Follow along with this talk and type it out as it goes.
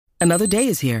Another day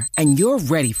is here, and you're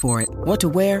ready for it. What to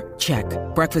wear? Check.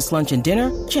 Breakfast, lunch, and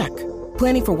dinner? Check.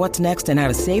 Planning for what's next and how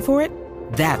to save for it?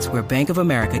 That's where Bank of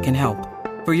America can help.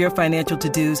 For your financial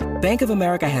to-dos, Bank of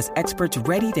America has experts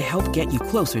ready to help get you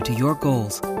closer to your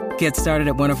goals. Get started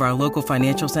at one of our local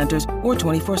financial centers or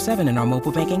 24/7 in our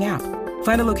mobile banking app.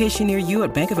 Find a location near you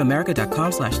at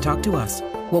bankofamerica.com/talktous.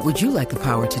 What would you like the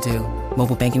power to do?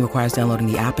 Mobile banking requires downloading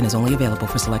the app and is only available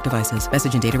for select devices.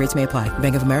 Message and data rates may apply.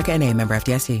 Bank of America N.A., member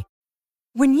FDIC.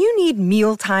 When you need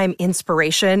mealtime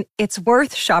inspiration, it's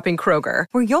worth shopping Kroger,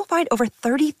 where you'll find over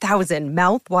 30,000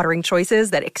 mouth-watering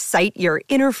choices that excite your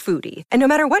inner foodie. And no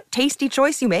matter what tasty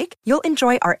choice you make, you'll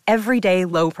enjoy our everyday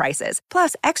low prices,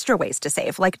 plus extra ways to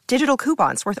save, like digital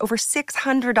coupons worth over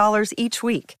 $600 each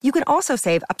week. You can also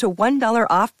save up to $1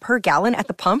 off per gallon at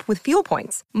the pump with fuel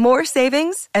points. More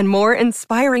savings and more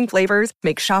inspiring flavors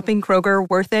make shopping Kroger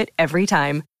worth it every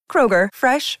time. Kroger,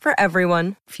 fresh for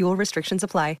everyone. Fuel restrictions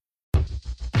apply.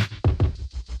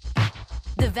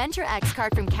 The Venture X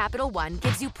card from Capital One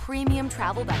gives you premium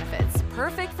travel benefits,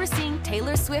 perfect for seeing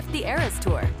Taylor Swift the Eras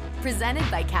Tour. Presented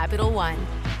by Capital One.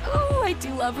 Ooh, I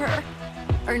do love her.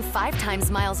 Earn 5 times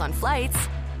miles on flights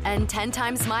and 10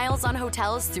 times miles on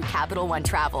hotels through Capital One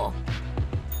Travel.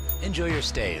 Enjoy your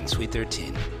stay in Suite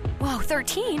 13. Whoa,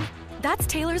 13? That's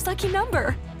Taylor's lucky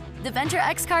number. The Venture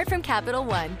X card from Capital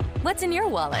One. What's in your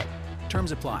wallet?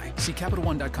 Terms apply. See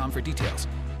CapitalOne.com for details.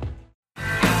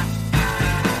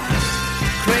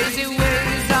 Crazy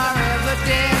ways are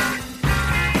evident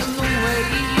in the way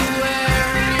you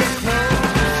wear your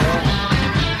clothes.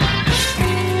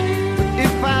 But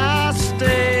if I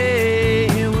stay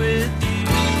with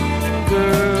you,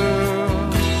 girl.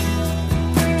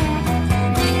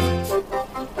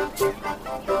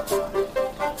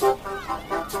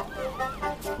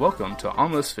 Welcome to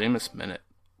Almost Famous Minute,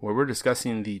 where we're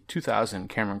discussing the 2000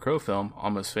 Cameron Crowe film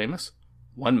Almost Famous,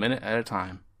 1 minute at a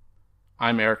time.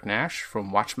 I'm Eric Nash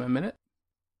from Watchmen Minute.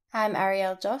 I'm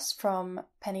Ariel Joss from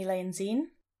Penny Lane Zine.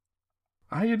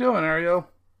 How you doing, Ariel?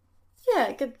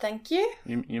 Yeah, good, thank you.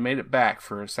 You made it back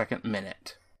for a second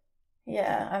minute.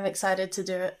 Yeah, I'm excited to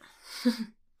do it.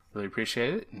 Really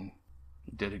appreciate it, and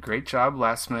you did a great job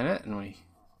last minute, and we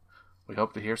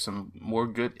hope to hear some more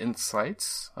good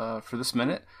insights for this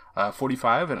minute.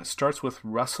 45, and it starts with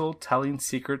Russell telling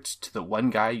secrets to the one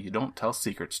guy you don't tell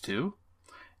secrets to.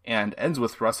 And ends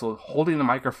with Russell holding the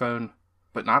microphone,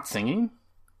 but not singing.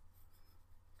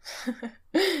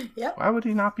 Yep. Why would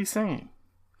he not be singing?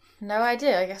 No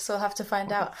idea. I guess we'll have to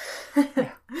find out.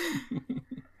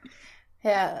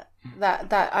 Yeah,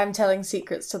 that I'm telling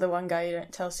secrets to the one guy you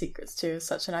don't tell secrets to is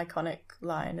such an iconic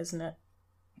line, isn't it?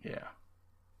 Yeah.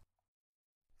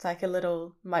 It's like a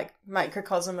little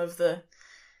microcosm of the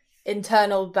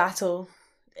internal battle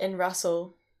in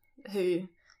Russell, who...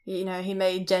 You know, he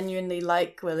may genuinely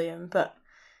like William, but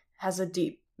has a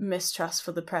deep mistrust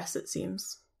for the press, it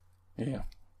seems. Yeah.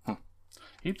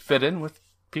 He'd fit in with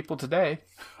people today,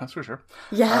 that's for sure.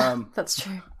 Yeah, that's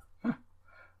true.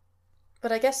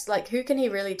 But I guess, like, who can he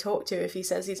really talk to if he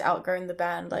says he's outgrown the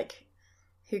band? Like,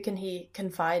 who can he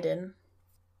confide in?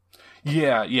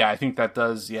 Yeah, I think that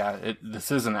does,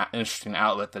 this is an interesting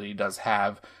outlet that he does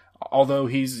have. Although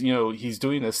he's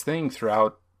doing this thing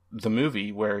throughout the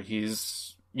movie where he's,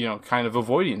 kind of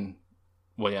avoiding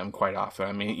William quite often.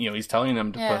 I mean, he's telling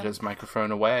him to put his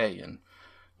microphone away and,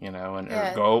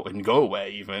 or go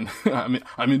away even. I'm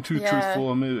in too truthful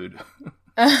a mood.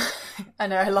 I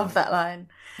know, I love that line.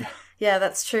 Yeah,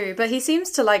 that's true. But he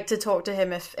seems to like to talk to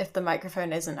him if the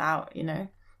microphone isn't out,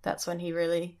 That's when he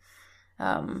really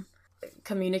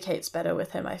communicates better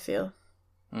with him, I feel.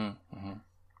 Mm-hmm.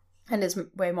 And is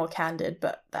way more candid,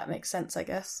 but that makes sense, I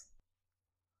guess.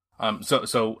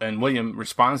 So and William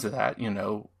responds to that,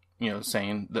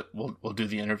 saying that we'll do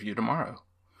the interview tomorrow.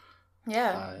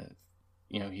 Yeah.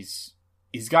 He's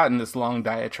gotten this long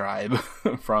diatribe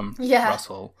from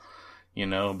Russell,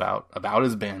 about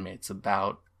his bandmates,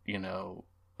 about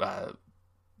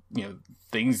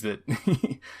things that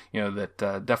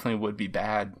that definitely would be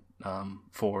bad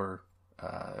for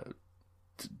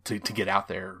to get out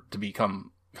there, to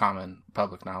become common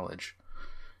public knowledge.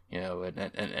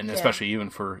 And especially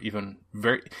even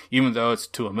though it's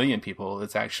to 1 million people,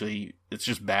 it's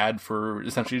just bad for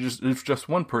essentially if just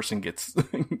one person gets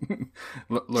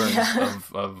learns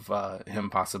of him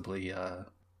possibly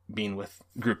being with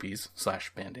groupies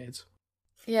 / band-aids.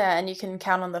 Yeah, and you can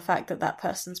count on the fact that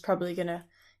person's probably gonna,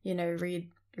 read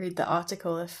the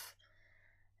article if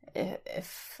they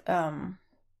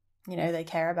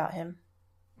care about him.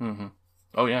 Mm-hmm.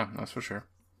 Oh yeah, that's for sure.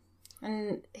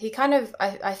 And he kind of,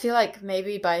 I feel like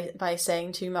maybe by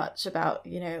saying too much about,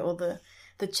 all the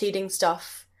cheating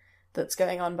stuff that's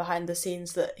going on behind the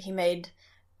scenes that he made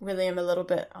William a little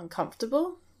bit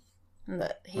uncomfortable, and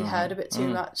that he heard a bit too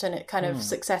much, and it kind of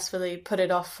successfully put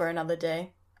it off for another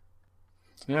day.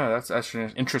 Yeah, that's actually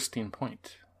an interesting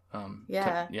point.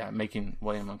 Making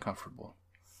William uncomfortable.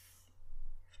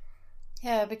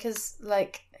 Yeah, because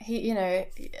like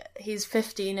he's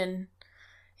 15, and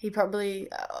he probably,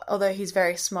 although he's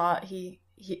very smart, he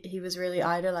was really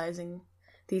idolizing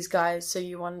these guys. So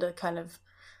you wonder kind of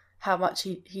how much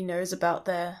he knows about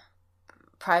their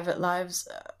private lives,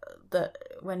 that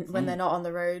when they're not on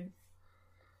the road.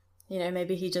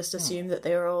 Maybe he just assumed that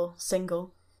they were all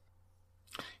single.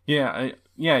 Yeah,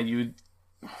 you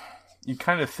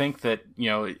kind of think that,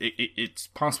 it's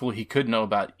possible he could know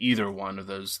about either one of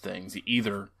those things.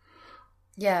 Either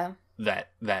that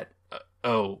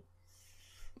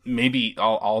maybe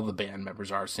all the band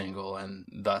members are single, and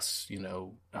thus,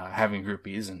 having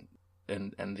groupies and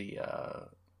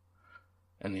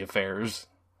the affairs,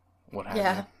 what have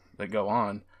you, that go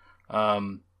on.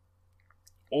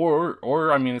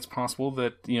 Or I mean, it's possible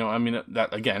that, that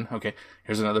again, okay,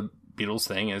 here's another Beatles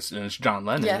thing, and it's John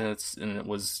Lennon,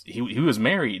 he was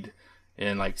married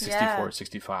in like 64,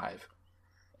 65.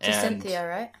 To Cynthia,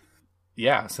 right?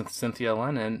 Yeah, Cynthia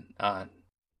Lennon.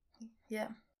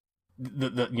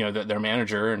 Their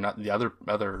manager and the other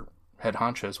head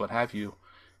honchos, what have you,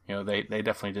 they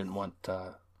definitely didn't want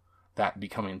that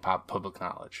becoming public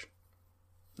knowledge.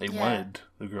 They wanted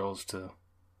the girls to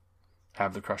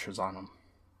have the crushes on them.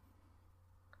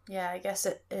 Yeah, I guess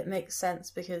it makes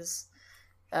sense because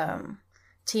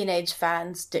teenage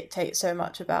fans dictate so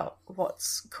much about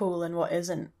what's cool and what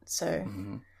isn't. So,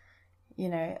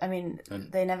 I mean,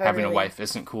 and they never having really... a wife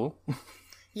isn't cool.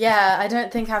 Yeah, I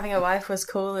don't think having a wife was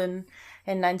cool in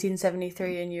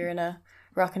 1973, and you're in a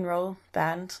rock and roll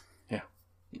band. Yeah.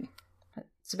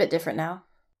 It's a bit different now.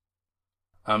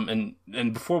 And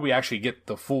before we actually get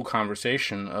the full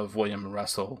conversation of William and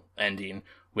Russell ending,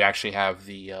 we actually have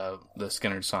the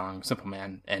Skynyrd song "Simple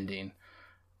Man" ending,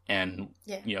 and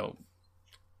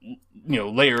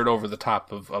layered over the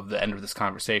top of the end of this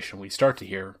conversation, we start to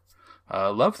hear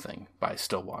 "Love Thing" by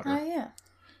Stillwater. Oh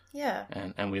yeah.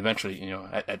 And we eventually,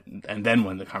 and then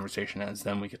when the conversation ends,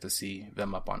 then we get to see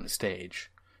them up on the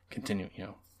stage,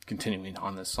 continuing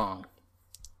on this song.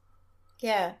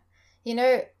 Yeah,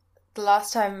 the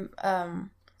last time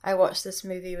I watched this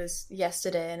movie was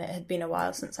yesterday, and it had been a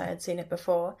while since I had seen it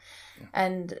before. Yeah.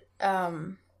 And,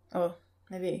 or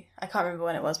maybe, I can't remember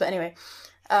when it was, but anyway,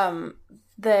 I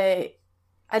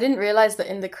didn't realize that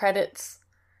in the credits,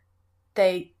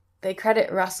 they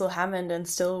credit Russell Hammond and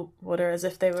Stillwater as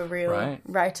if they were real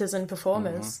writers and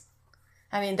performers.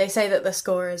 Mm-hmm. I mean, they say that the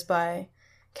score is by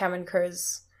Cameron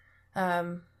Crowe's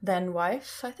then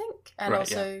wife, I think, and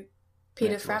also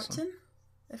Peter Frampton.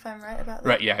 If I'm right about that.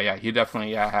 Right, yeah. He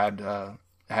definitely had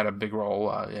a big role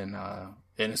in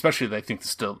especially, I think,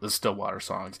 the Stillwater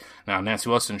songs. Now, Nancy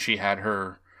Wilson, she had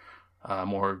her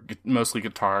mostly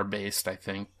guitar based, I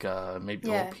think, maybe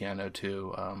a little piano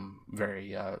too,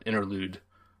 very interlude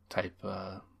type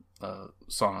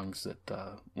songs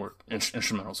that were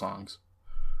instrumental songs.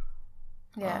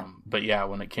 Yeah. But yeah,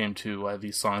 when it came to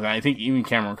these songs, I think even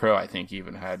Cameron Crowe,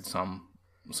 even had some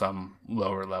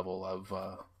lower level of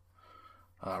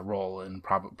role, and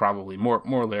probably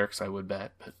more lyrics, I would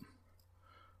bet. But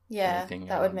anything,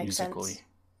 that would make musically. sense.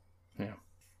 Yeah.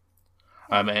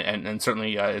 And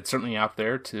certainly it's certainly out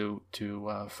there to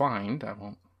find.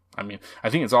 I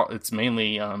think it's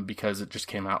mainly because it just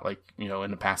came out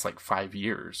in the past 5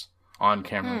 years on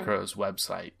Cameron Crowe's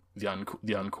website, the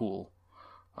Uncool,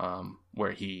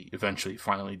 where he eventually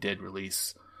finally did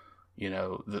release.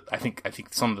 I think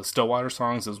some of the Stillwater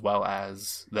songs, as well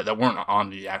as that weren't on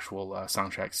the actual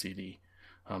soundtrack CD.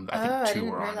 I think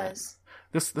two were on it.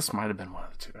 This might have been one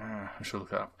of the two. I should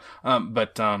look it up.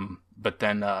 But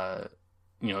then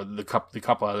the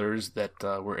couple others that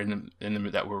were in the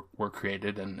that were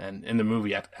created and in the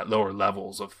movie at lower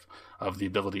levels of the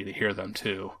ability to hear them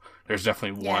too. There's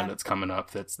definitely one that's coming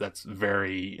up that's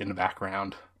very in the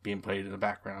background, being played in the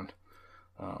background.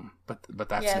 But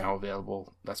that's now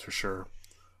available, that's for sure,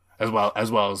 as well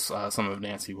as some of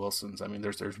Nancy Wilson's. I mean,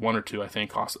 there's one or two, I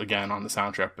think, again on the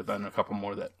soundtrack, but then a couple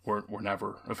more that were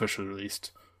never officially released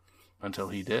until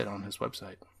he did on his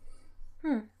website.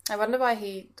 I wonder why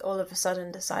he all of a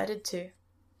sudden decided to.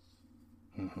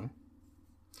 Mm-hmm.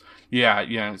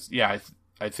 Yeah.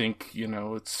 I think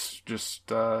it's just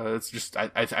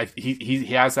he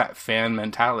has that fan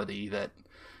mentality that.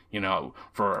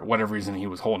 For whatever reason, he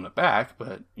was holding it back,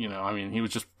 but, he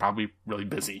was just probably really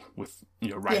busy with,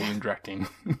 writing and directing,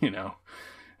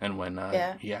 and when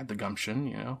he had the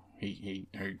gumption, he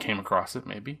came across it,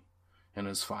 maybe, in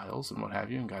his files and what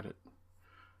have you, and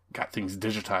got things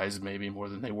digitized maybe more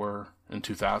than they were in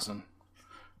 2000.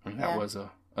 I mean, that was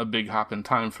a big hop in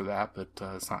time for that, but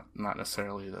it's not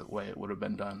necessarily the way it would have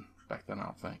been done back then, I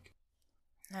don't think.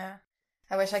 Yeah.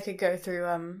 I wish I could go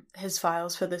through his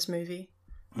files for this movie.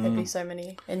 There'd be so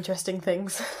many interesting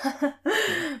things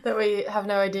that we have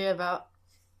no idea about.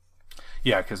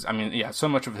 Yeah, because, I mean, so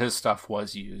much of his stuff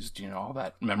was used, all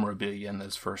that memorabilia in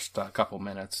his first couple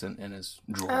minutes in his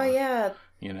drawer. Oh, yeah.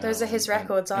 Those are his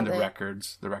records, aren't they? And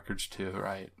the records too,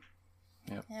 right?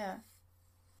 Yep.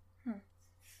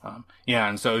 Yeah.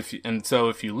 And so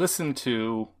if you listen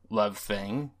to Love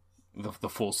Thing, the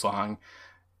full song,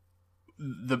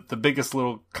 the biggest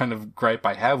little kind of gripe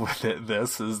I have with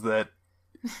this is that,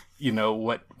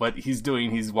 what he's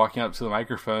doing, he's walking up to the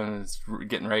microphone and is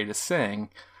getting ready to sing,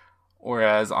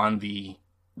 whereas on the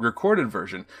recorded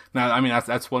version, now, I mean,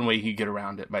 that's one way you get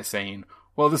around it by saying,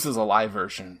 well, this is a live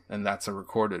version and that's a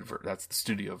recorded that's the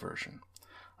studio version.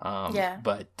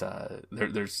 But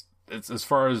there's as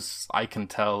far as I can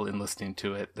tell in listening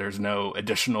to it, there's no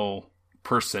additional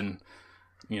person,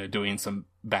 doing some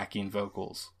backing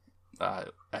vocals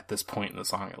at this point in the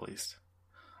song, at least.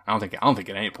 I don't think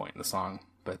at any point in the song,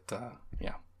 but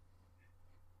yeah.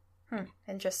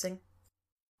 Interesting.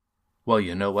 Well,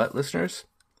 you know what, listeners?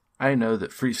 I know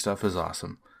that free stuff is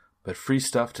awesome, but free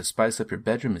stuff to spice up your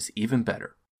bedroom is even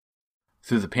better.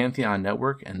 Through the Pantheon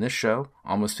Network and this show,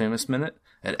 Almost Famous Minute,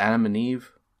 at Adam and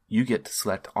Eve, you get to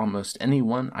select almost any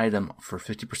one item for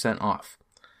 50% off.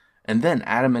 And then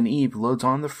Adam and Eve loads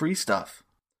on the free stuff.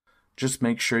 Just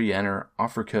make sure you enter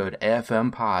offer code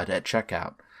AFMPOD at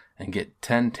checkout and get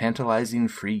 10 tantalizing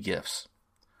free gifts.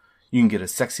 You can get a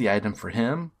sexy item for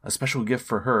him, a special gift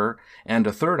for her, and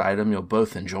a third item you'll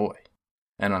both enjoy.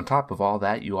 And on top of all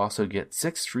that, you also get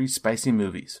 6 free spicy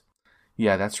movies.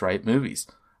 Yeah, that's right, movies.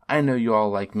 I know you all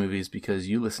like movies because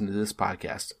you listen to this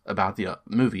podcast about the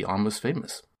movie Almost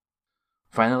Famous.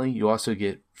 Finally, you also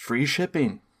get free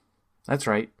shipping. That's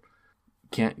right.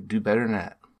 Can't do better than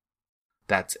that.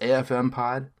 That's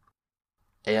AFMPOD,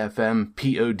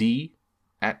 AFMPOD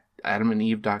at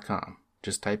adamandeve.com.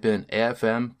 Just type in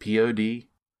AFMPOD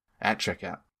at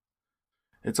checkout.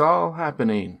 It's all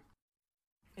happening.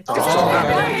 It's all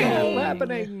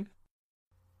happening.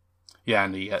 Yeah,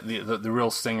 and the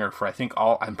real singer for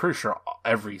I'm pretty sure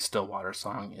every Stillwater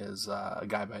song is a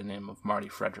guy by the name of Marty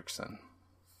Fredrickson.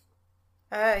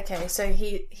 Okay, so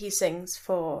he sings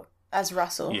as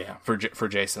Russell. Yeah, for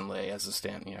Jason Leigh as a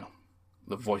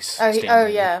the voice.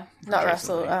 Not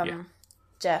Russell.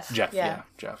 Jeff.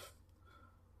 Jeff.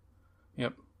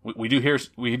 Yep, we do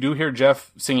hear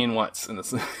Jeff singing once in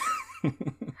this.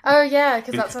 Oh yeah,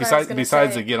 because that's what I was going to say.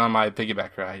 Besides the Get on My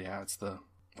Piggyback Ride, it's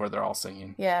where they're all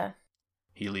singing. Yeah.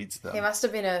 He leads them. He must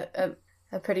have been a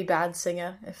pretty bad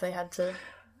singer if they had to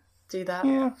do that.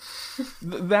 Yeah.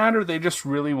 That, or they just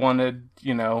really wanted,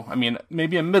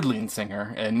 maybe a middling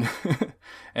singer, and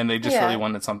and they just really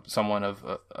wanted someone of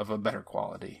a better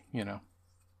quality,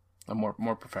 a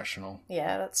more professional.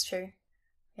 Yeah, that's true.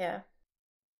 Yeah.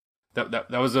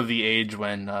 That was of the age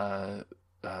when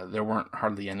there weren't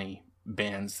hardly any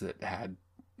bands that had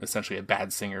essentially a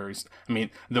bad singer. I mean,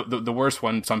 the worst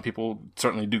one some people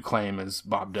certainly do claim is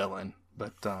Bob Dylan,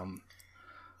 but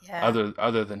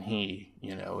other than he,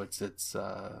 it's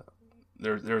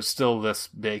there's still this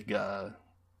big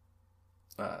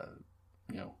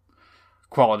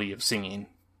quality of singing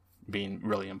being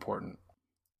really important.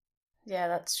 Yeah,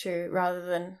 that's true. Rather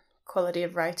than quality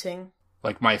of writing.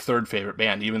 Like my third favorite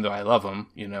band, even though I love them,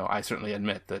 I certainly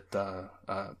admit that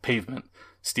Pavement,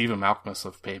 Stephen Malkmus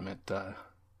of Pavement,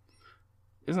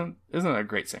 isn't a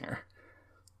great singer.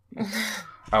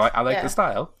 I like the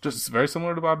style, just very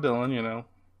similar to Bob Dylan.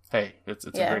 Hey, it's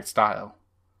a great style,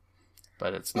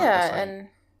 but it's not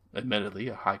admittedly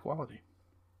a high quality.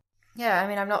 Yeah, I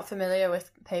mean, I'm not familiar with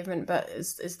Pavement, but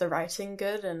is the writing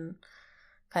good and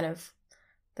kind of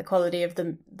the quality of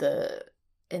the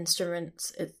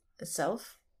instruments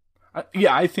itself?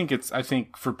 I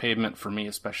think for Pavement, for me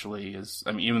especially,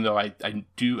 even though I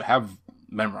do have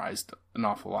memorized an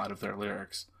awful lot of their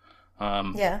lyrics,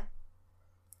 the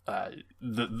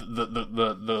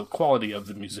quality of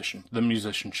the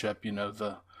musicianship,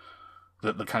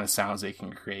 the kind of sounds they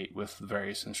can create with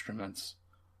various instruments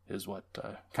is what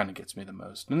kind of gets me the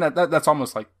most, and that's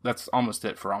almost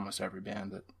it for almost every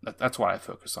band. That's what I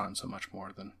focus on so much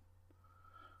more than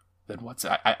what's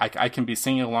I can be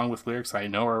singing along with lyrics I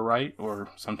know are right, or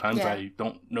sometimes I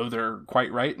don't know they're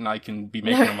quite right, and I can be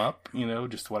making them up.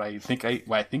 Just what I think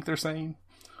they're saying,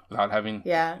 without having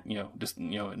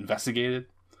investigated.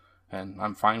 And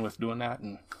I'm fine with doing that.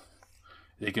 And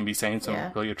they can be saying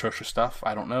some really atrocious stuff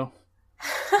I don't know,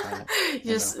 You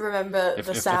just remember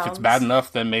the sounds. If it's bad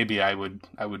enough, then maybe I would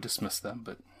dismiss them,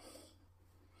 but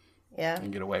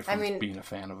and get away from being a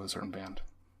fan of a certain band.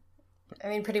 I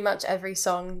mean, pretty much every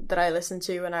song that I listened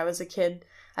to when I was a kid,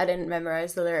 I didn't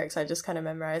memorize the lyrics. I just kind of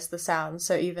memorized the sounds.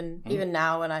 So even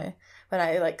now, when I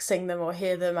like sing them or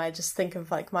hear them, I just think of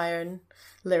like my own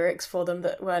lyrics for them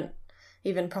that weren't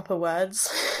even proper words.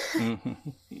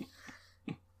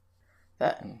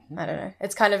 But I don't know.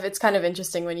 It's kind of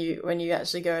interesting when you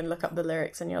actually go and look up the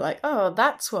lyrics and you're like, oh,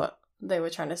 that's what they were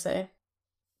trying to say.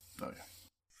 Oh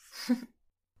yeah.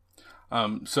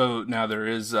 So now there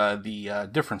is the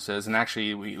differences, and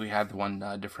actually we had one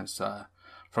difference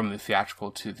from the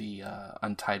theatrical to the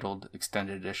untitled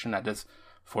extended edition. That is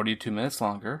 42 minutes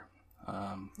longer.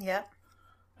 Yeah.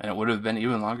 And it would have been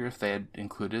even longer if they had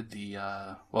included the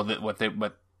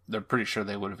but they're pretty sure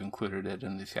they would have included it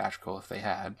in the theatrical if they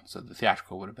had. So the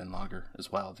theatrical would have been longer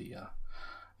as well. The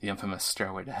infamous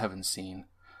Stairway to Heaven scene.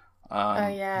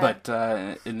 But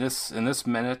in this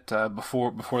minute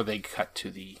before they cut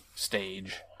to the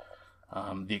stage,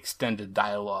 the extended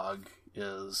dialogue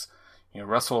is,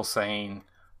 Russell saying,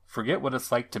 "Forget what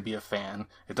it's like to be a fan.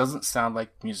 It doesn't sound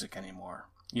like music anymore.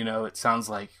 It sounds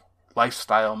like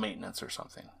lifestyle maintenance or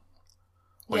something."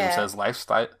 William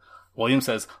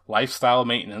says lifestyle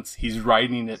maintenance. He's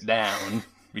writing it down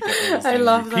because he's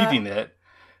repeating it,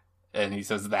 and he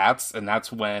says that's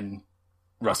when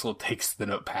Russell takes the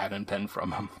notepad and pen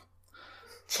from him.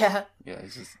 Yeah. Yeah,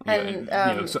 it's just,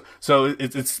 so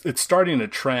it's starting a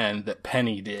trend that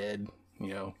Penny did,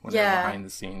 when they're behind the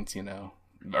scenes, or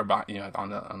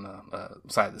on the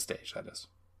side of the stage, that is.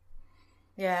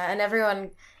 Yeah, and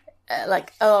everyone,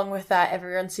 along with that,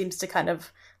 everyone seems to kind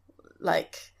of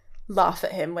laugh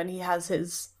at him when he has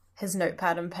his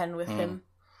notepad and pen with him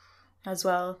as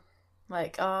well.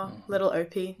 Little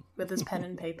Opie with his pen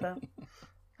and paper.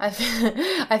 I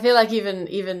feel like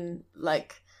even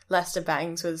Lester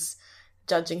Bangs was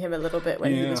judging him a little bit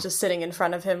when he was just sitting in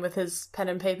front of him with his pen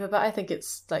and paper, but I think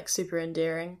it's super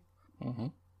endearing. Mm-hmm.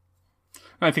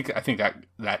 I think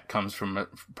that comes from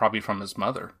probably from his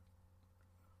mother.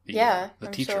 The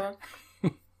I'm teacher.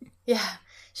 Sure. Yeah,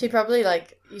 she probably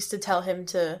used to tell him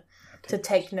to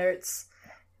take notes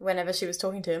whenever she was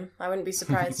talking to him. I wouldn't be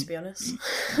surprised, to be honest.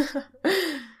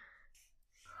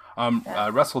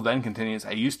 Russell then continues,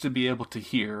 "I used to be able to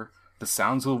hear the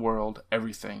sounds of the world,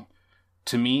 everything.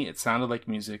 To me, it sounded like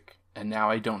music, and now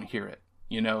I don't hear it,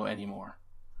 anymore.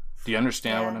 Do you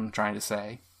understand what I'm trying to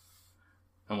say?"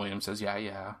 And William says,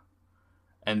 yeah.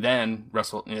 And then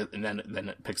Russell, and then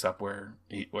it picks up where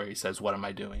he says, "What am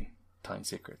I doing? Telling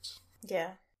secrets."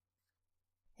 Yeah.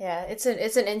 Yeah, it's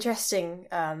an interesting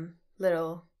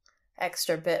little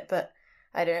extra bit, but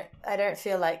I don't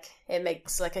feel like it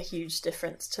makes a huge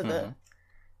difference to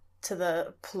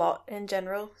the plot in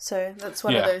general. So that's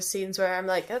one of those scenes where I'm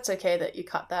like, that's okay that you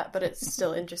cut that, but it's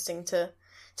still interesting to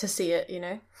see it,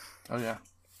 Oh yeah,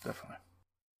 definitely.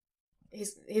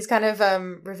 He's kind of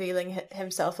revealing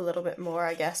himself a little bit more,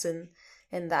 I guess, in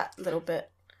that little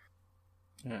bit.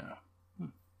 Yeah.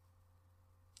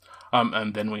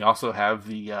 And then we also have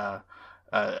the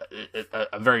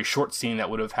a very short scene that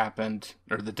would have happened,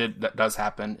 or that does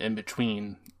happen in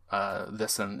between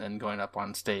this and going up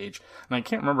on stage. And I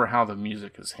can't remember how the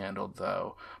music is handled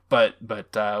though. But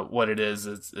what it is,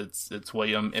 it's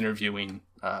William interviewing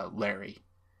Larry.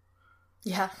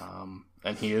 Yeah.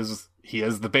 And he is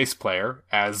the bass player,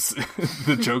 as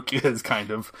the joke is kind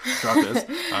of throughout this.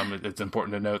 It's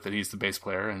important to note that he's the bass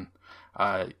player, and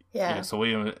so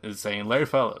William is saying, "Larry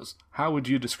Fellows, how would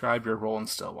you describe your role in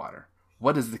Stillwater?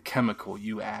 What is the chemical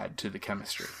you add to the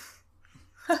chemistry?"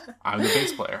 "I'm the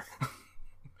bass player."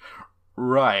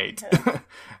 "Right."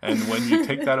 "And when you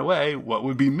take that away, what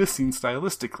would be missing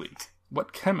stylistically?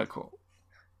 What chemical?"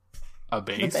 "A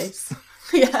bass." The bass.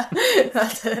 Yeah,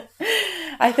 that's it.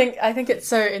 I think it's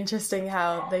so interesting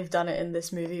how they've done it in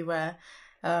this movie, where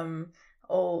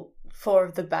all four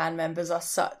of the band members are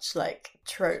such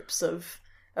tropes of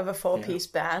a four-piece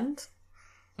band.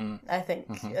 I think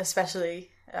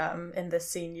especially in this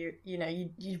scene,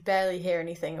 you barely hear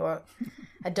anything, or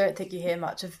I don't think you hear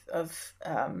much of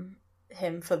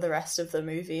him for the rest of the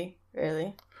movie,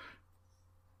 really.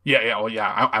 Yeah. Well,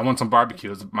 yeah. I want some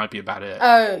barbecue. Might be about it.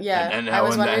 Oh, yeah. I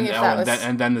was wondering if that was.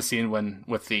 And then the scene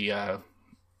with the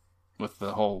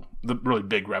really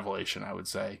big revelation, I would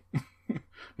say,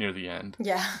 near the end.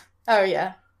 Yeah. Oh,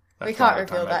 yeah. We can't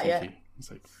reveal that yet.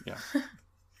 It's yeah.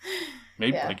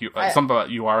 Maybe something about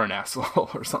 "you are an asshole"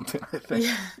 or something. I think.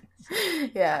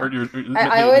 Yeah. Or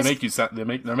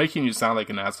they're making you sound like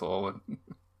an asshole.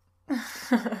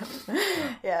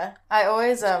 Yeah. I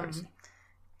always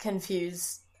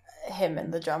confuse him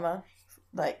and the drummer.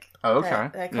 Like, oh, okay,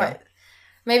 they're quite. Yeah.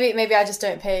 Maybe I just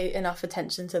don't pay enough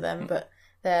attention to them, but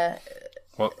they're.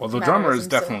 Well, the drummer is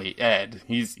definitely Ed.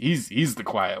 He's the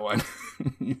quiet one.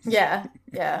 Yeah,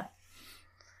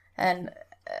 and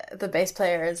the bass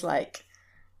player is like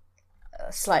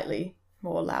slightly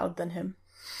more loud than him.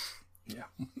 Yeah.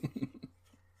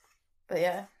 But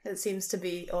yeah, it seems to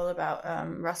be all about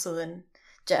Russell and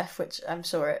Jeff, which I'm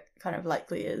sure it kind of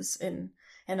likely is in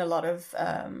a lot of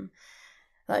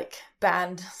like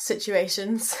band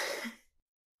situations.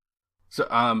 So,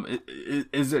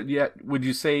 is it yet? Would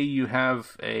you say you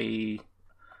have a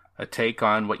take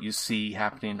on what you see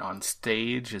happening on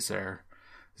stage? Is there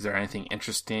anything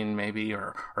interesting, maybe,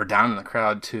 or down in the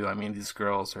crowd too? I mean, these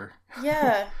girls are.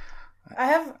 Yeah,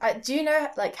 do you know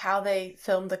like how they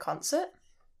filmed the concert?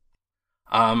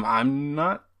 I'm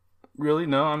not really.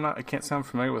 No, I'm not. I can't sound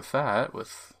familiar with that.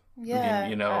 Yeah,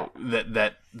 you know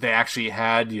that they actually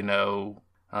had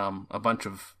a bunch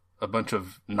of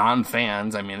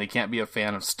non-fans. I mean, they can't be a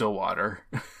fan of Stillwater.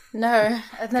 No,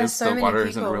 and there's so many people. Stillwater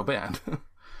isn't a real band.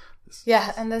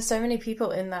 Yeah, and there's so many people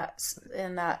in that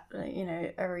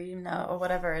arena or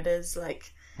whatever it is.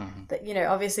 Like that,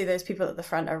 obviously those people at the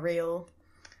front are real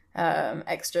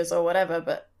extras or whatever,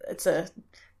 but it's a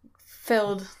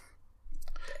filled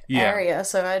area,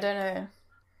 so I don't know.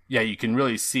 Yeah, you can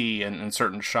really see in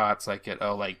certain shots, like at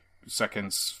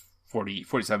seconds 40,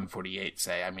 47, 48,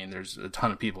 say. I mean, there's a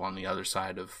ton of people on the other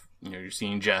side of, you're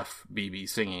seeing Jeff Beebe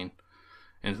singing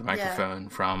into the microphone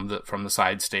from the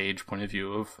side stage point of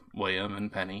view of William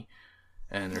and Penny,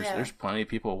 and there's plenty of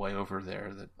people way over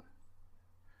there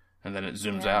and then it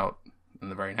zooms out in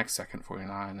the very next second,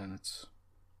 49, and it's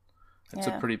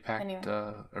a pretty packed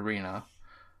arena.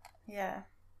 Yeah.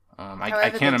 I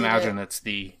can't imagine it's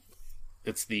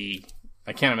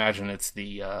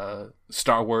the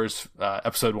Star Wars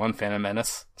Episode 1 Phantom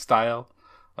Menace style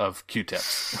of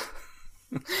Q-tips.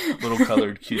 Little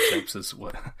colored Q-tips is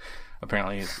what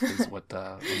apparently is what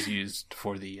was used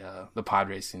for the pod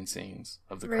racing scenes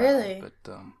of the crowd. Really?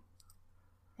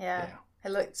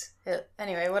 But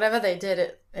anyway, whatever they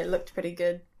did, it looked pretty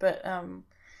good. But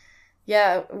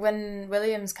when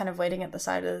William's kind of waiting at the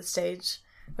side of the stage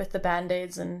with the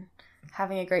Band-Aids and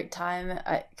having a great time,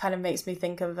 it kind of makes me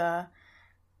think of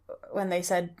when they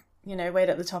said, wait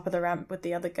at the top of the ramp with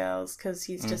the other girls, because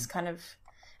he's just kind of,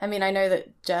 I mean, I know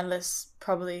that journalists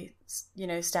probably,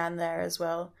 stand there as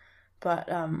well, but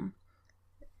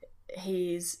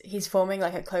he's forming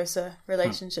like a closer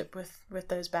relationship with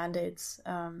those Band-Aids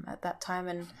at that time,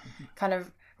 and kind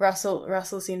of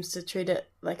Russell seems to treat it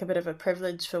like a bit of a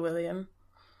privilege for William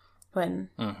when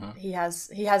he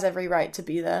has every right to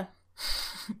be there.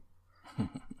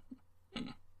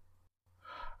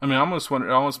 I mean,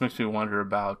 it almost makes me wonder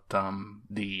about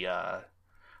the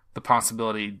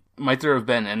possibility. Might there have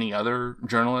been any other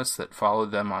journalists that followed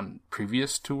them on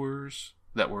previous tours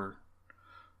that were,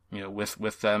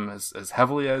 with them as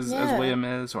heavily as William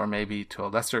is, or maybe to a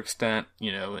lesser extent,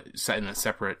 set in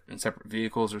separate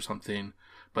vehicles or something,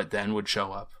 but then would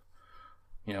show up,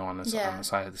 on the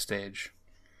side of the stage.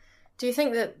 Do you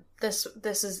think that this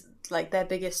is like their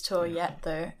biggest tour yet,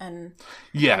 though? And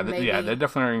they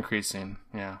definitely are increasing.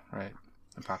 Yeah, right,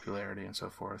 in popularity and so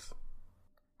forth.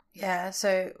 Yeah.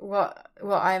 So what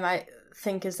I might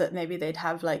think is that maybe they'd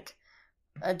have like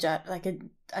a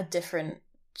different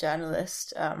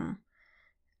journalist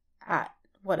at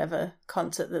whatever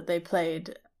concert that they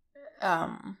played.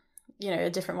 A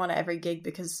different one at every gig,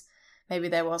 because maybe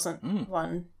there wasn't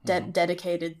one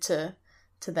dedicated to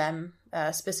them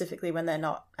specifically when they're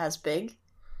not as big.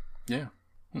 Yeah.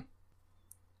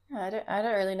 I don't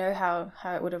really know how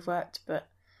it would have worked, but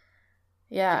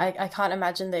yeah, I can't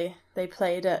imagine they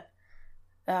played at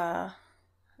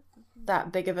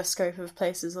that big of a scope of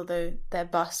places, although their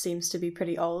bus seems to be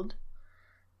pretty old.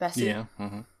 Bessie. Yeah.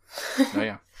 Mm-hmm. Oh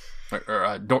yeah.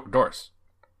 Or Doris.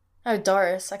 Oh,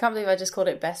 Doris. I can't believe I just called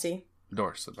it Bessie.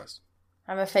 Doris, the bus.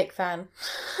 I'm a fake fan.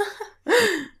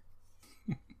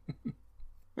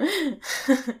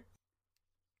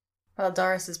 Well,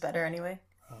 Doris is better anyway.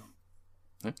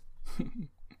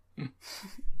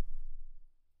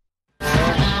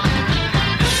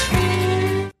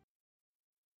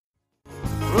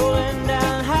 Rolling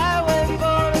down Highway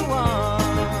 41.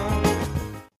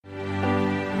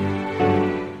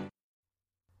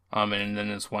 And then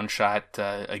there's one shot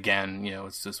again.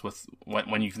 It's just with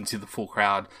when you can see the full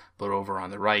crowd, but over on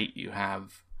the right you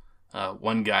have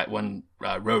one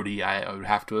roadie. I would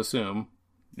have to assume.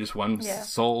 Just one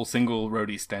sole single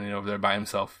roadie standing over there by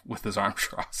himself with his arms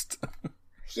crossed.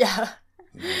 Yeah.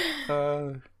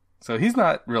 So he's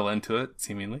not real into it,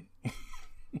 seemingly.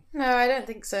 No, I don't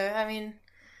think so. I mean,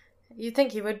 You'd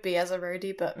think he would be as a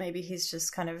roadie, but maybe he's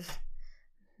just kind of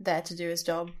there to do his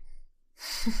job.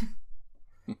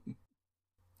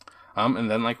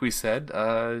 And then, like we said,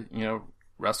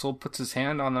 Russell puts his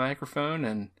hand on the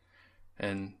microphone,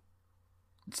 and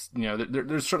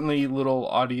there's certainly little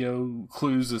audio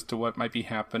clues as to what might be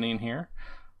happening here.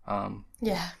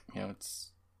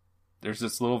 There's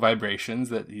this little vibrations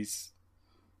that is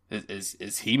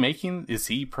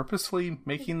he purposefully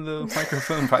making the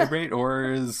microphone vibrate,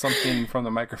 or is something from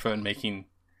the microphone making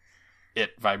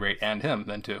it vibrate and him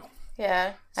then too?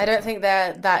 Yeah, I don't think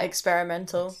they're that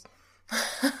experimental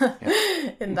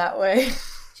in that way.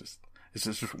 It's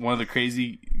just one of the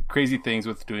crazy things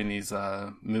with doing these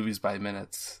movies by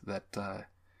minutes that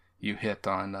you hit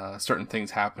on certain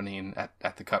things happening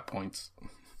at the cut points.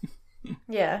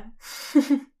 Yeah.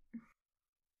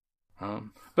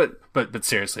 But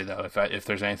seriously though, if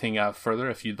there's anything further,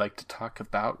 if you'd like to talk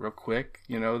about real quick,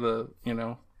 what's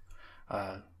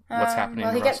happening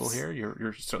to Russell here,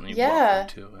 you're certainly welcome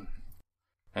to,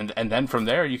 and then from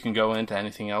there you can go into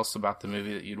anything else about the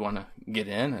movie that you'd want to get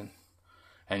in,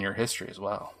 and your history as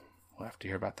well. We'll have to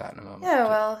hear about that in a moment. Yeah,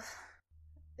 well,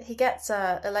 he gets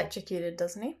electrocuted,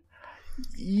 doesn't he?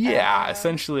 Yeah,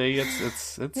 essentially,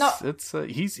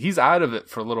 he's out of it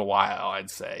for a little while, I'd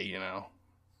say.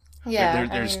 Yeah,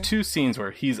 there's two scenes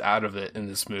where he's out of it in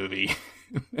this movie.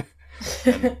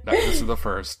 And this is the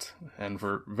first, and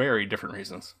for very different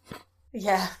reasons.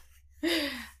 Yeah.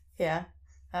 Yeah.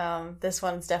 This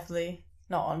one's definitely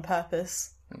not on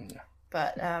purpose. Yeah.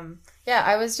 But,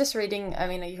 I was just reading,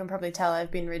 you can probably tell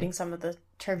I've been reading some of the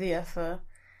trivia for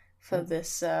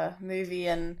this movie,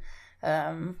 and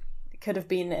it could have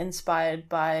been inspired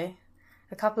by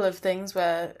a couple of things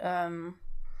where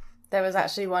there was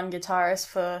actually one guitarist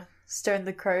for Stone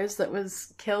the Crows that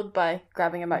was killed by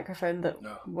grabbing a microphone that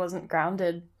wasn't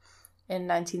grounded in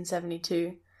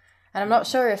 1972. And I'm not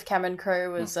sure if Cameron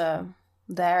Crowe was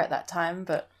there at that time,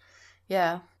 but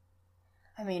yeah.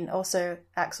 Also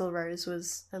Axl Rose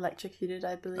was electrocuted,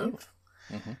 I believe.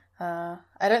 Oh. Mm-hmm.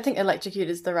 I don't think electrocute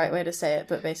is the right way to say it,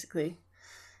 but basically,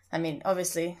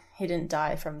 obviously he didn't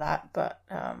die from that, but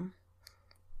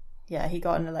he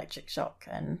got an electric shock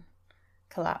and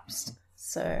collapsed. Mm-hmm.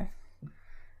 So,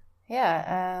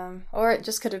 yeah, or it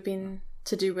just could have been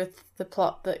to do with the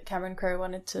plot that Cameron Crowe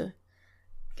wanted to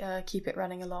keep it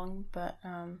running along, but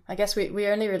I guess we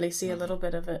only really see a little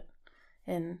bit of it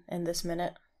in this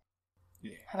minute.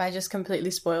 Yeah. Have I just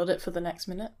completely spoiled it for the next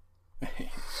minute?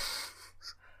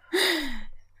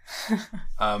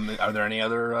 Are there any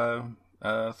other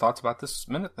thoughts about this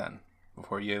minute then,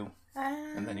 before you,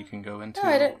 and then you can go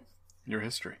into your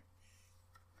history?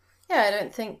 Yeah, I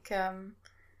don't think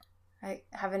I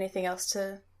have anything else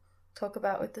to talk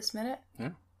about with this minute.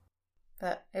 Yeah.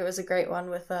 But it was a great one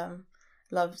with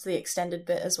loved the extended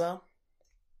bit as well.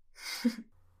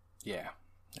 Yeah.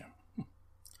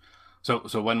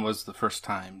 So when was the first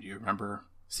time? Do you remember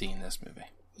seeing this movie?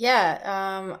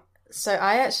 Yeah. So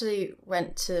I actually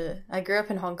I grew up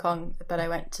in Hong Kong, but I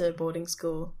went to boarding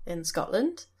school in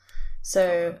Scotland.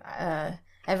 So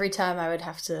every time I would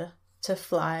have to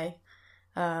fly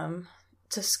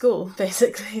to school,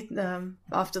 basically,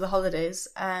 after the holidays.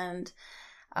 And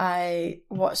I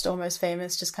watched Almost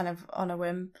Famous just kind of on a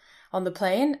whim on the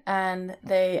plane. And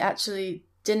they actually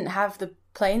didn't have the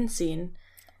plane scene.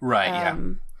 Right, yeah.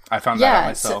 I found that out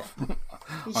myself on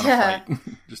a flight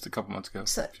just a few months ago.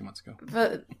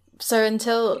 But so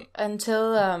until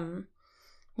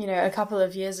a couple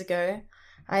of years ago,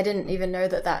 I didn't even know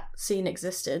that scene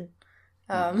existed,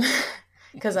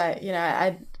 because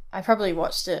I probably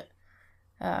watched it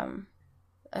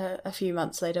a few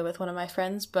months later with one of my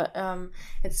friends, but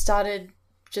it started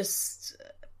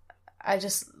I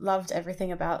just loved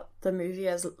everything about the movie,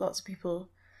 as lots of people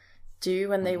do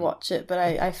when they watch it, but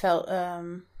I felt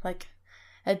like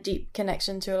a deep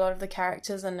connection to a lot of the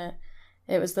characters, and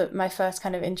it was my first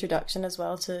kind of introduction as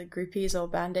well to groupies or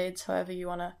band-aids, however you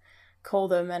want to call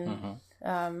them, and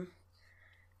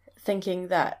thinking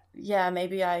that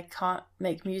maybe I can't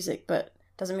make music, but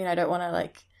doesn't mean I don't want to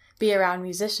be around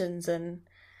musicians and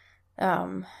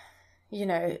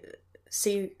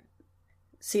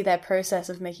see their process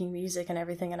of making music and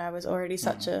everything. And I was already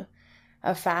such a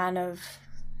fan of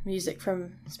music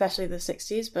from especially the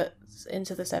 60s, but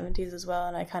into the 70s as well,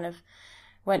 and I kind of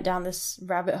went down this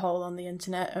rabbit hole on the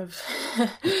internet of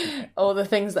all the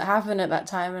things that happened at that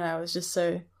time, and I was just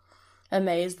so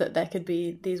amazed that there could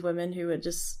be these women who were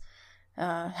just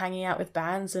hanging out with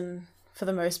bands and for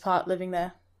the most part living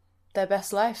their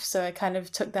best life. So I kind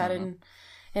of took that in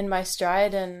my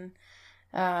stride, and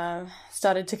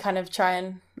started to kind of try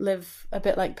and live a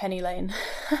bit like Penny Lane,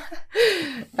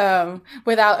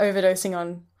 without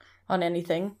overdosing on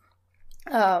anything.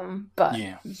 But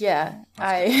yeah,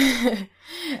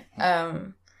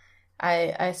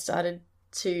 I started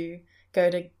to go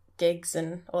to gigs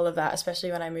and all of that,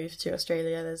 especially when I moved to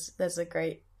Australia. There's a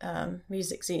great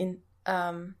music scene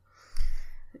in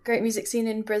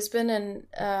Brisbane, and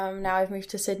now I've moved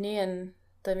to Sydney, and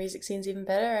the music scene's even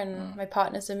better, and my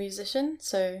partner's a musician,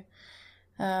 so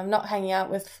I'm not hanging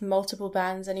out with multiple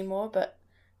bands anymore, but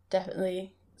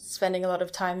definitely spending a lot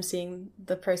of time seeing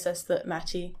the process that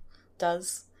Matty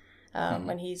does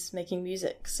when he's making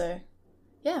music. So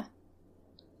yeah,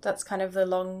 that's kind of the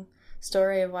long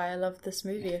story of why I love this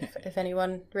movie, if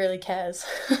anyone really cares.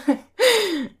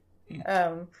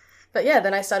 But yeah,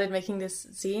 then I started making this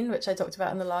zine, which I talked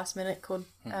about in the last minute, called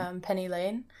Penny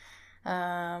Lane,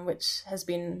 which has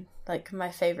been like my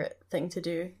favorite thing to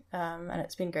do, and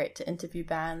it's been great to interview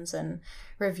bands and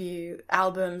review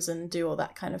albums and do all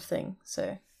that kind of thing.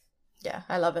 So yeah,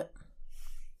 I love it.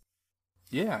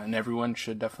 Yeah, and everyone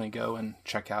should definitely go and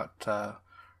check out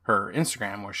her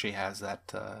Instagram, where she has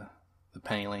that the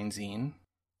Penny Lane zine.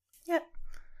 Yep.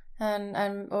 And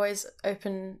I'm always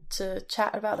open to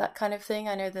chat about that kind of thing.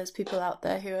 I know there's people out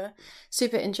there who are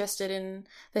super interested in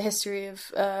the history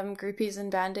of groupies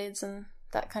and band-aids and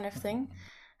that kind of thing.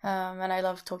 And I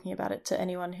love talking about it to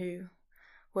anyone who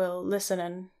will listen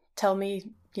and tell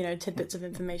me, tidbits of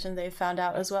information they've found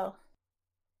out as well.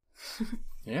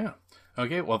 Yeah.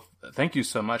 Okay. Well, thank you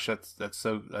so much. That's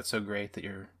so great that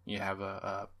you have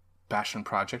a passion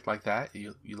project like that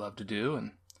you love to do,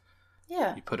 and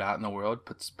yeah, you put out in the world,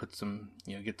 put some,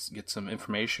 get some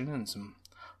information and some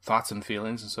thoughts and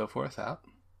feelings and so forth out.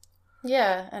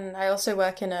 Yeah, and I also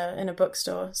work in a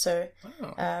bookstore, so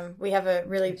we have a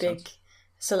really big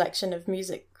selection of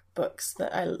music books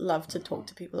that I love to talk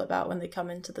to people about when they come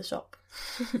into the shop.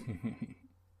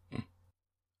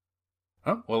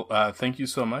 Oh, well, thank you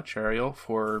so much, Ariel,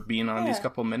 for being on these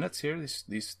couple minutes here,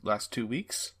 these last 2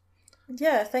 weeks.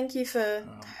 Yeah, thank you for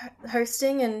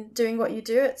hosting and doing what you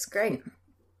do. It's great.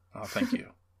 Oh, thank you.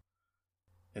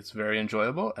 It's very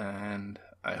enjoyable, and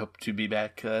I hope to be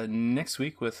back next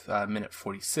week with Minute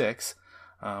 46.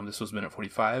 This was Minute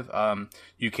 45.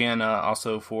 You can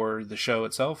also, for the show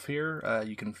itself here,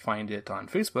 you can find it on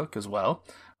Facebook as well.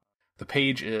 The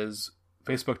page is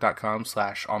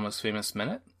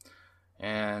facebook.com/almostfamousminute.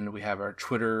 And we have our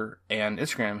Twitter and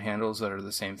Instagram handles that are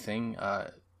the same thing,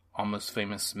 Almost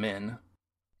Famous Men.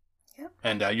 Yep.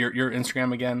 And your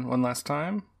Instagram again, one last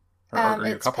time? Or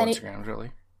your couple Instagrams,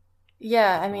 really?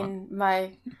 Yeah, I mean,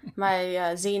 my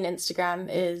zine Instagram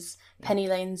is Penny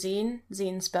Lane Zine,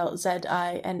 zine spelt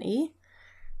Z-I-N-E.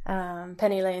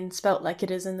 Penny Lane spelt like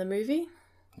it is in the movie.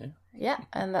 Yeah. Yeah,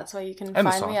 and that's where you can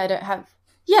find me. I don't have...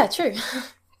 Yeah, true.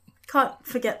 Can't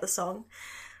forget the song.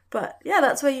 But yeah,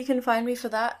 that's where you can find me for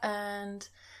that. And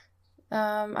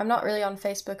I'm not really on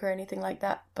Facebook or anything like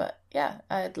that. But yeah,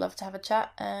 I'd love to have a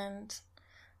chat. And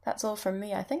that's all from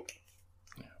me, I think.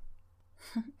 Yeah.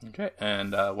 Okay.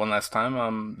 And one last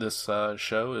time, this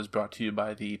show is brought to you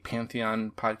by the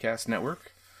Pantheon Podcast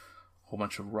Network. A whole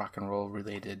bunch of rock and roll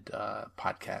related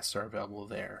podcasts are available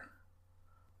there.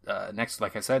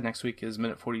 Like I said, next week is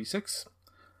Minute 46.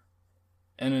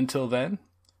 And until then,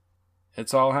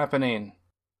 it's all happening.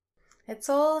 It's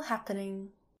all happening.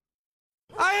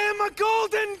 I am a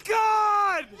golden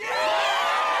god! Yeah!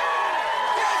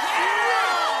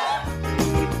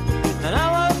 And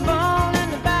I was born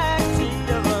in the backseat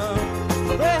of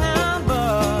a Greyhound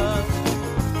bus,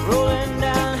 rolling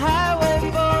down Highway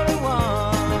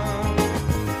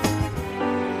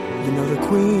 41. You know the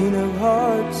Queen of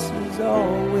Hearts is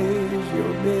always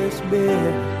your best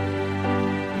bet.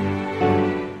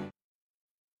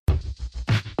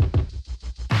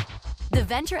 The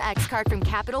Venture X card from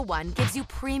Capital One gives you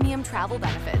premium travel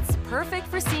benefits, perfect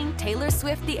for seeing Taylor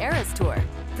Swift the Eras Tour.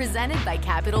 Presented by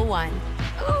Capital One.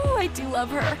 Ooh, I do love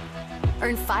her.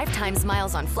 Earn 5 times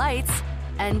miles on flights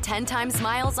and 10 times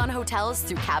miles on hotels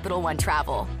through Capital One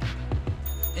Travel.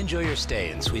 Enjoy your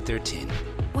stay in Suite 13.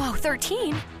 Whoa,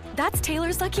 13? That's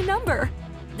Taylor's lucky number.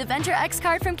 The Venture X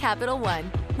card from Capital One.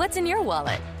 What's in your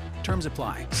wallet? Terms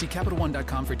apply. See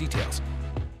CapitalOne.com for details.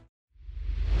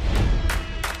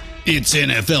 It's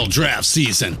NFL draft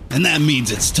season, and that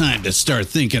means it's time to start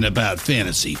thinking about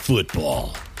fantasy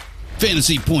football.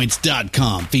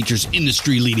 FantasyPoints.com features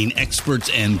industry-leading experts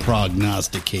and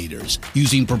prognosticators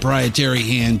using proprietary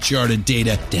hand-charted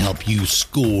data to help you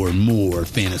score more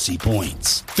fantasy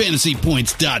points.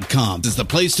 FantasyPoints.com is the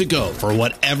place to go for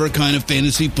whatever kind of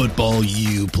fantasy football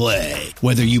you play.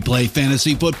 Whether you play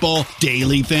fantasy football,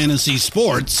 daily fantasy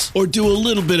sports, or do a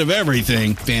little bit of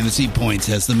everything, Fantasy Points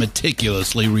has the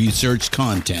meticulously researched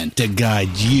content to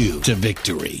guide you to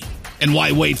victory. And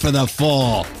why wait for the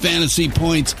fall? Fantasy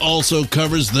Points also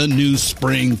covers the new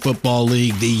spring football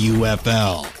league, the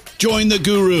UFL. Join the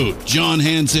guru, John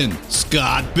Hansen,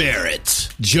 Scott Barrett,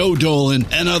 Joe Dolan,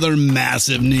 and other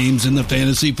massive names in the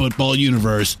fantasy football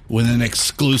universe with an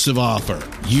exclusive offer.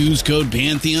 Use code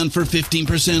Pantheon for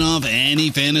 15% off any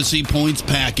Fantasy Points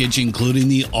package, including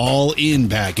the all-in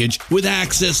package, with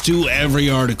access to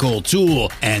every article,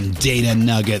 tool, and data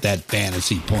nugget that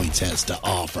Fantasy Points has to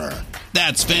offer.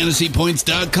 That's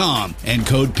FantasyPoints.com and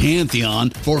code Pantheon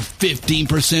for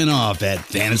 15% off at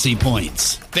Fantasy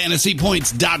Points.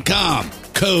 FantasyPoints.com,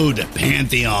 code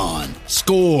Pantheon.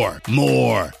 Score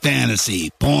more fantasy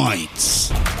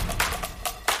points.